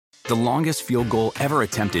The longest field goal ever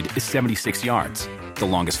attempted is 76 yards. The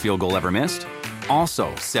longest field goal ever missed?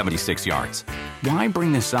 Also 76 yards. Why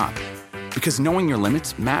bring this up? Because knowing your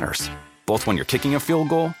limits matters, both when you're kicking a field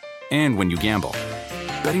goal and when you gamble.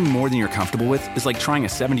 Betting more than you're comfortable with is like trying a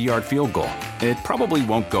 70-yard field goal. It probably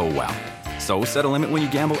won't go well. So set a limit when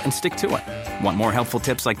you gamble and stick to it. Want more helpful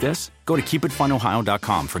tips like this? Go to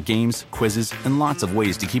keepitfunohio.com for games, quizzes, and lots of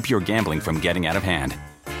ways to keep your gambling from getting out of hand.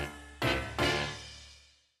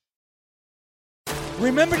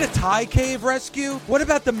 Remember the Thai cave rescue? What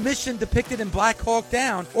about the mission depicted in Black Hawk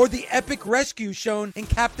Down or the epic rescue shown in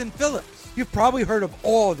Captain Phillips? You've probably heard of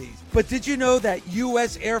all of these, but did you know that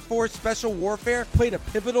U.S. Air Force Special Warfare played a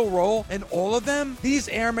pivotal role in all of them? These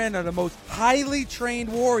airmen are the most highly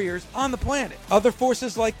trained warriors on the planet. Other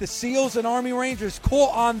forces like the SEALs and Army Rangers call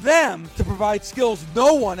on them to provide skills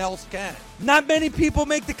no one else can. Not many people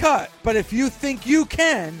make the cut, but if you think you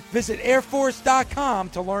can, visit airforce.com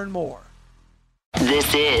to learn more.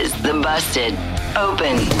 This is the Busted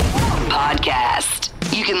Open Podcast.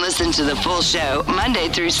 You can listen to the full show Monday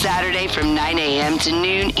through Saturday from 9 a.m. to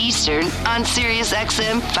noon Eastern on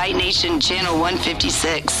SiriusXM Fight Nation Channel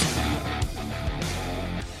 156.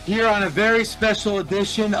 Here on a very special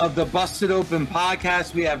edition of the Busted Open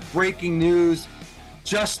Podcast, we have breaking news.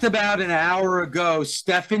 Just about an hour ago,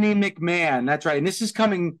 Stephanie McMahon, that's right, and this is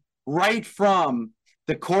coming right from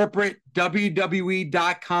the corporate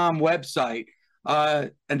WWE.com website,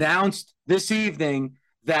 announced this evening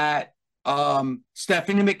that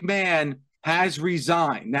Stephanie McMahon has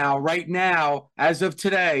resigned. Now, right now, as of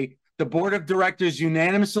today, the board of directors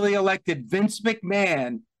unanimously elected Vince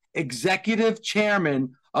McMahon executive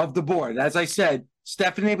chairman of the board. As I said,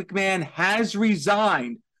 Stephanie McMahon has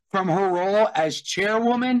resigned from her role as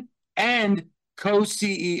chairwoman and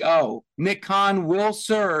co-CEO. Nick Khan will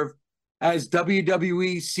serve as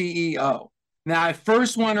WWE CEO. Now, I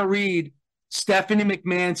first want to read Stephanie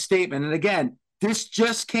McMahon's statement. And again, this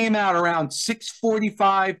just came out around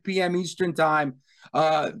 6:45 p.m. Eastern time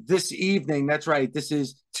this evening. That's right. This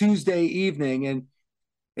is Tuesday evening. And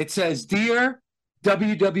it says, "Dear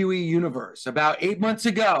WWE Universe, about 8 months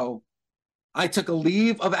ago, I took a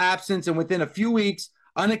leave of absence and within a few weeks,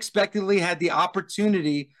 unexpectedly had the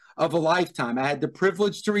opportunity of a lifetime. I had the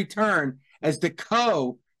privilege to return as the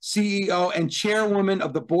co-CEO and chairwoman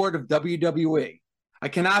of the board of WWE. I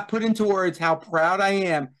cannot put into words how proud I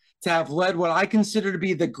am to have led what I consider to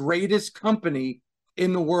be the greatest company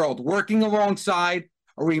in the world, working alongside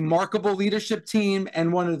a remarkable leadership team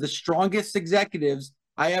and one of the strongest executives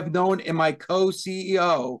I have known in my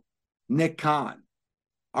co-CEO, Nick Khan.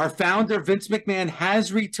 Our founder, Vince McMahon,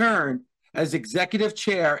 has returned as executive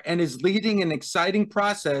chair and is leading an exciting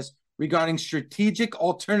process regarding strategic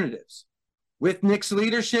alternatives. With Nick's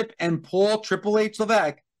leadership and Paul Triple H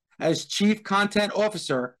Levesque as chief content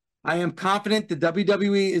officer, I am confident the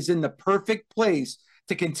WWE is in the perfect place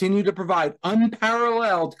to continue to provide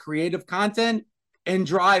unparalleled creative content and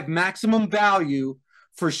drive maximum value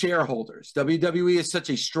for shareholders. WWE is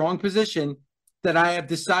such a strong position that I have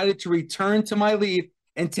decided to return to my leave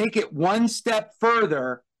and take it one step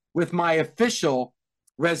further with my official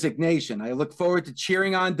resignation. I look forward to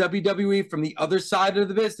cheering on WWE from the other side of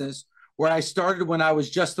the business, where I started when I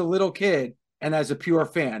was just a little kid and as a pure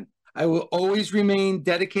fan. I will always remain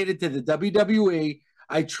dedicated to the WWE.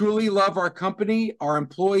 I truly love our company, our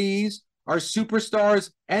employees, our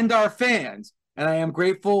superstars, and our fans, and I am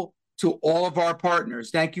grateful to all of our partners.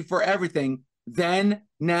 Thank you for everything. Then,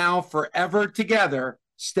 now, forever together,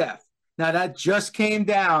 Steph." Now, that just came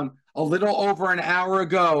down a little over an hour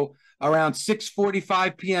ago, around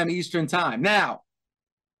 6:45 p.m. Eastern time. Now,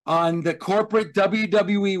 on the corporate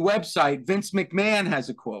WWE website, Vince McMahon has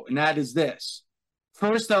a quote, and that is this: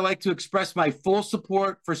 "First, I'd like to express my full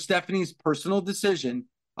support for Stephanie's personal decision.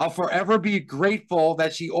 I'll forever be grateful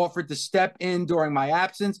that she offered to step in during my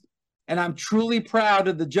absence, and I'm truly proud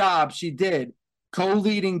of the job she did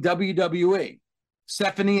co-leading WWE.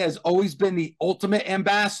 Stephanie has always been the ultimate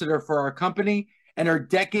ambassador for our company, and her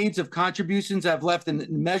decades of contributions have left an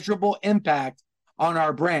immeasurable impact on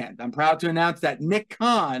our brand. I'm proud to announce that Nick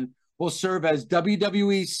Khan will serve as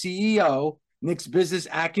WWE CEO. Nick's business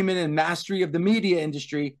acumen and mastery of the media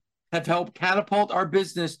industry have helped catapult our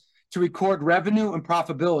business to record revenue and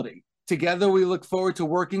profitability. Together, we look forward to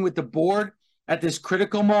working with the board at this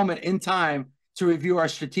critical moment in time to review our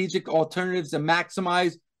strategic alternatives and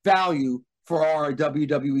maximize value for our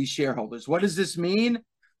WWE shareholders." What does this mean?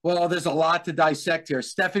 Well, there's a lot to dissect here.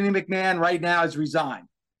 Stephanie McMahon right now has resigned.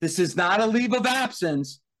 This is not a leave of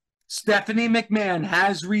absence. Stephanie McMahon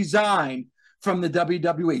has resigned from the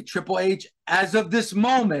WWE. Triple H, as of this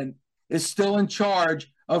moment, is still in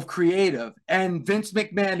charge of creative, and Vince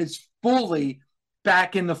McMahon is fully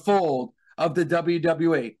back in the fold of the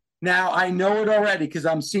WWE. Now, I know it already because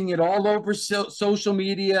I'm seeing it all over social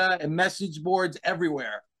media and message boards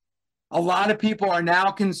everywhere. A lot of people are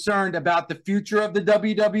now concerned about the future of the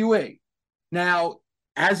WWE. Now,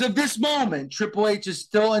 as of this moment, Triple H is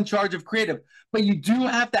still in charge of creative, but you do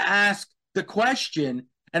have to ask the question,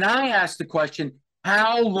 and I asked the question,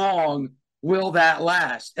 how long will that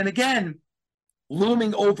last? And again,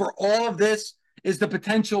 looming over all of this is the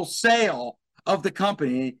potential sale of the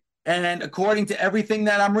company. And according to everything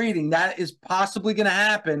that I'm reading, that is possibly going to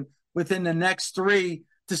happen within the next 3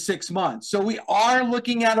 to 6 months. So we are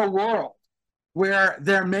looking at a world where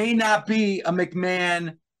there may not be a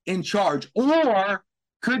McMahon in charge. Or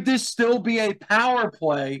could this still be a power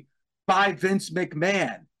play by Vince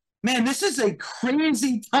McMahon? Man, this is a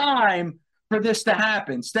crazy time for this to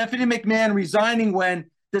happen. Stephanie McMahon resigning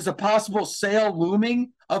when there's a possible sale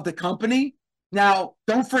looming of the company. Now,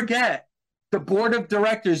 don't forget, the board of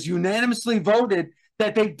directors unanimously voted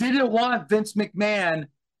that they didn't want Vince McMahon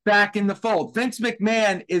back in the fold. Vince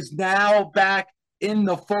McMahon is now back in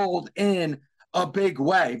the fold in a big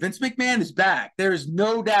way. Vince McMahon is back. There is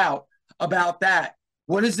no doubt about that.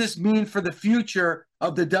 What does this mean for the future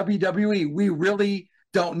of the WWE? We really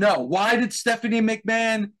don't know. Why did Stephanie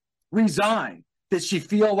McMahon resign? Did she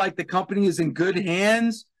feel like the company is in good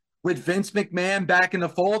hands with Vince McMahon back in the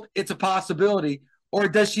fold? It's a possibility. Or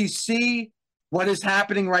does she see what is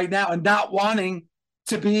happening right now and not wanting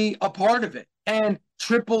to be a part of it? And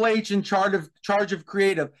Triple H in charge of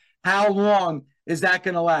creative, how long is that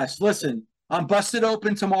going to last? Listen, I'm Busted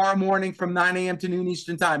Open tomorrow morning from 9 a.m. to noon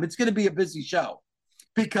Eastern time. It's going to be a busy show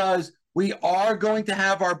because we are going to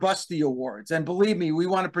have our Busty Awards. And believe me, we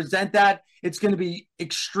want to present that. It's going to be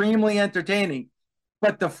extremely entertaining.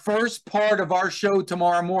 But the first part of our show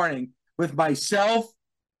tomorrow morning with myself,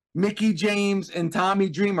 Mickie James, and Tommy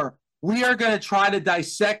Dreamer, we are going to try to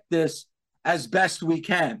dissect this as best we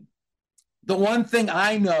can. The one thing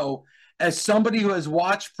I know as somebody who has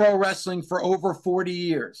watched pro wrestling for over 40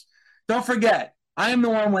 years, don't forget, I am the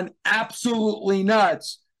one who went absolutely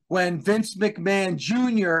nuts when Vince McMahon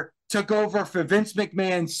Jr. took over for Vince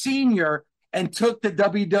McMahon Sr. and took the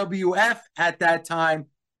WWF at that time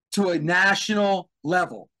to a national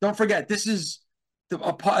level. Don't forget, this is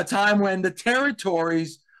a time when the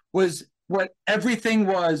territories was what everything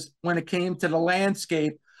was when it came to the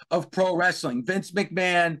landscape of pro wrestling. Vince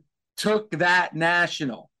McMahon took that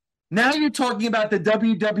national. Now you're talking about the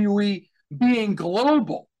WWE being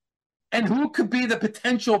global. And who could be the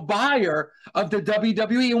potential buyer of the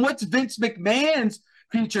WWE? And what's Vince McMahon's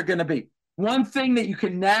future going to be? One thing that you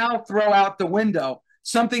can now throw out the window,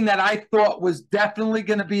 something that I thought was definitely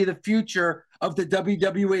going to be the future of the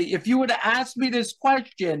WWE. If you would have asked me this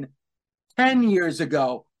question 10 years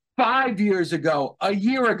ago, 5 years ago, a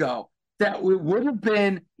year ago, that would have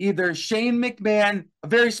been either Shane McMahon, a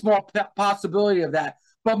very small possibility of that,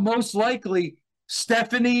 but most likely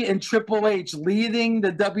Stephanie and Triple H leading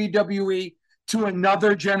the WWE to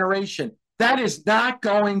another generation. That is not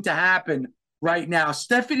going to happen right now.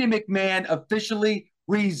 Stephanie McMahon officially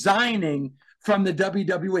resigning from the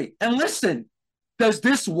WWE. And listen, does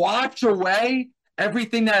this wash away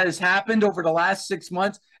everything that has happened over the last 6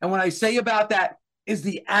 months? And when I say about that is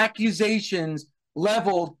the accusations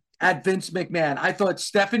leveled at Vince McMahon. I thought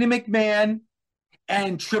Stephanie McMahon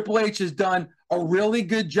and Triple H has done a really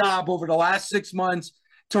good job over the last 6 months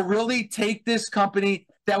to really take this company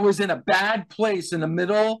that was in a bad place in the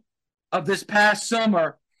middle of this past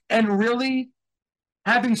summer and really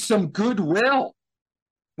having some goodwill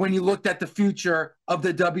when you looked at the future of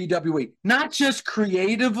the WWE. Not just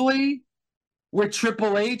creatively with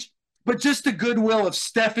Triple H, but just the goodwill of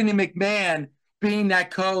Stephanie McMahon being that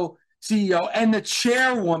co-CEO and the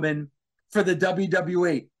chairwoman for the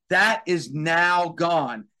WWE. That is now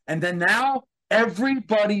gone. And then now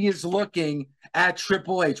everybody is looking at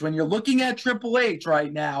Triple H. When you're looking at Triple H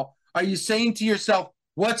right now, are you saying to yourself,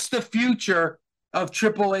 what's the future of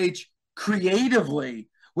Triple H creatively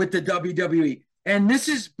with the WWE? And this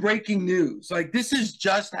is breaking news. Like, this is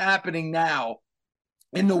just happening now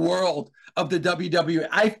in the world of the WWE.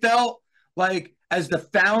 I felt like, as the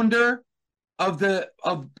founder of the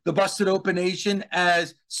Busted Open Nation,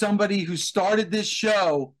 as somebody who started this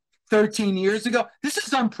show 13 years ago, this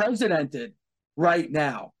is unprecedented right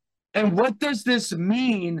now. And what does this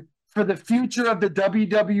mean for the future of the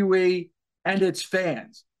WWE and its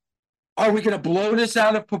fans? Are we going to blow this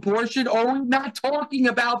out of proportion? Or are we not talking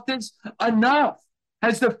about this enough?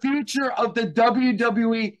 Has the future of the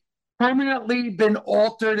WWE permanently been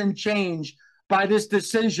altered and changed by this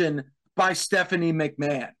decision by Stephanie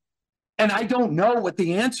McMahon? And I don't know what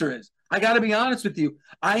the answer is. I got to be honest with you.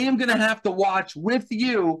 I am going to have to watch with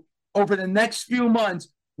you over the next few months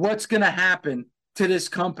what's going to happen to this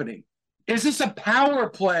company. Is this a power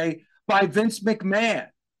play by Vince McMahon?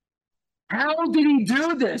 How did he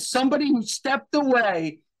do this? Somebody who stepped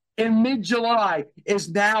away in mid-July is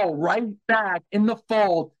now right back in the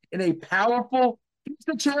fold in a powerful, he's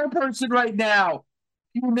the chairperson right now.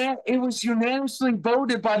 It was unanimously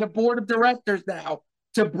voted by the board of directors now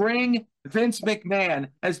to bring Vince McMahon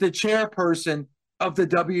as the chairperson of the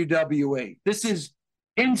WWE. This is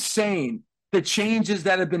insane, the changes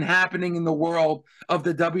that have been happening in the world of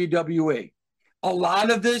the WWE. A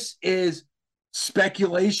lot of this is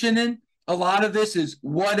speculation, and a lot of this is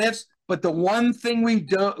what ifs. But the one thing we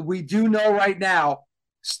do know right now,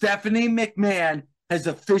 Stephanie McMahon has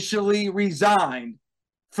officially resigned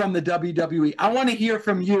from the WWE. I want to hear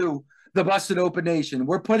from you, the Busted Open Nation.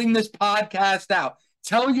 We're putting this podcast out.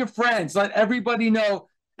 Tell your friends, let everybody know.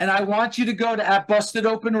 And I want you to go to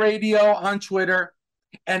 @BustedOpenRadio on Twitter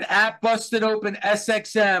and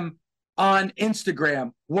 @BustedOpenSXM on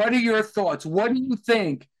Instagram. What are your thoughts? What do you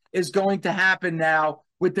think is going to happen now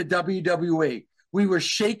with the WWE? We were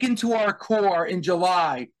shaken to our core in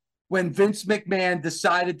July when Vince McMahon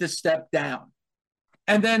decided to step down.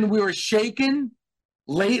 And then we were shaken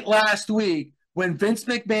late last week when Vince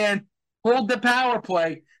McMahon pulled the power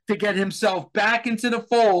play to get himself back into the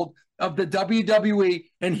fold of the WWE.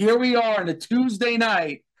 And here we are on a Tuesday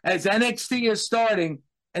night as NXT is starting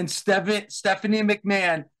and Stephanie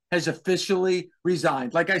McMahon has officially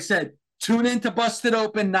resigned. Like I said, tune in to Busted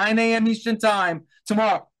Open, 9 a.m. Eastern Time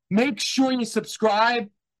tomorrow. Make sure you subscribe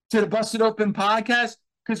to the Busted Open podcast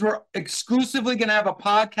because we're exclusively going to have a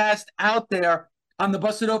podcast out there on the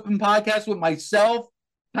Busted Open podcast with myself,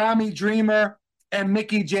 Tommy Dreamer, and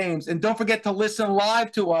Mickey James. And don't forget to listen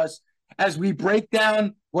live to us as we break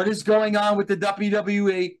down what is going on with the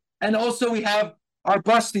WWE. And also we have our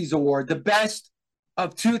Busties Award, the best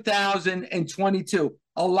of 2022.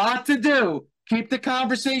 A lot to do. Keep the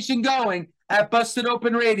conversation going at Busted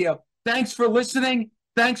Open Radio. Thanks for listening.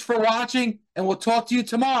 Thanks for watching. And we'll talk to you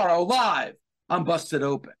tomorrow live on Busted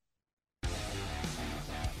Open.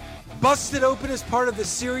 Busted Open is part of the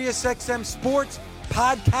SiriusXM Sports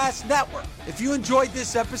Podcast Network. If you enjoyed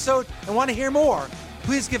this episode and want to hear more,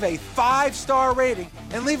 please give a 5-star rating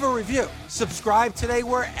and leave a review. Subscribe today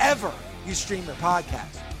wherever you stream your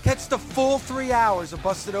podcast. Catch the full 3 hours of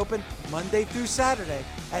Busted Open Monday through Saturday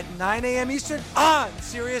at 9 a.m. Eastern on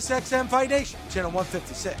SiriusXM Fight Nation, channel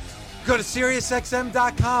 156. Go to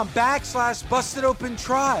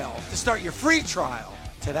SiriusXM.com/BustedOpenTrial to start your free trial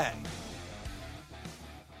today.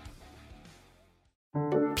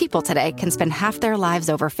 People today can spend half their lives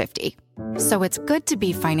over 50. So it's good to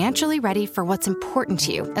be financially ready for what's important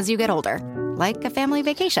to you as you get older, like a family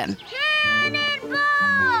vacation.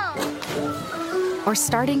 Cannonball! Or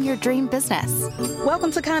starting your dream business.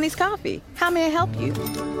 Welcome to Connie's Coffee. How may I help you?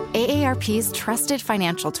 AARP's trusted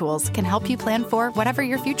financial tools can help you plan for whatever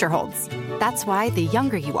your future holds. That's why the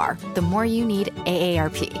younger you are, the more you need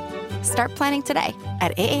AARP. Start planning today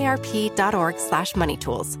at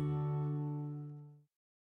aarp.org/moneytools.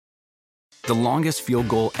 The longest field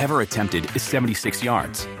goal ever attempted is 76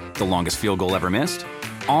 yards. The longest field goal ever missed?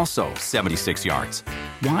 Also 76 yards.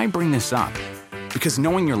 Why bring this up? Because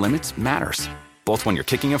knowing your limits matters, both when you're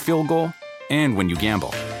kicking a field goal and when you gamble.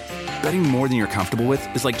 Betting more than you're comfortable with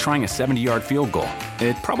is like trying a 70-yard field goal.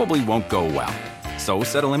 It probably won't go well. So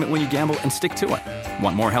set a limit when you gamble and stick to it.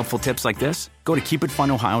 Want more helpful tips like this? Go to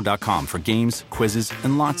keepitfunohio.com for games, quizzes,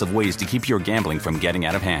 and lots of ways to keep your gambling from getting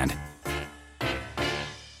out of hand.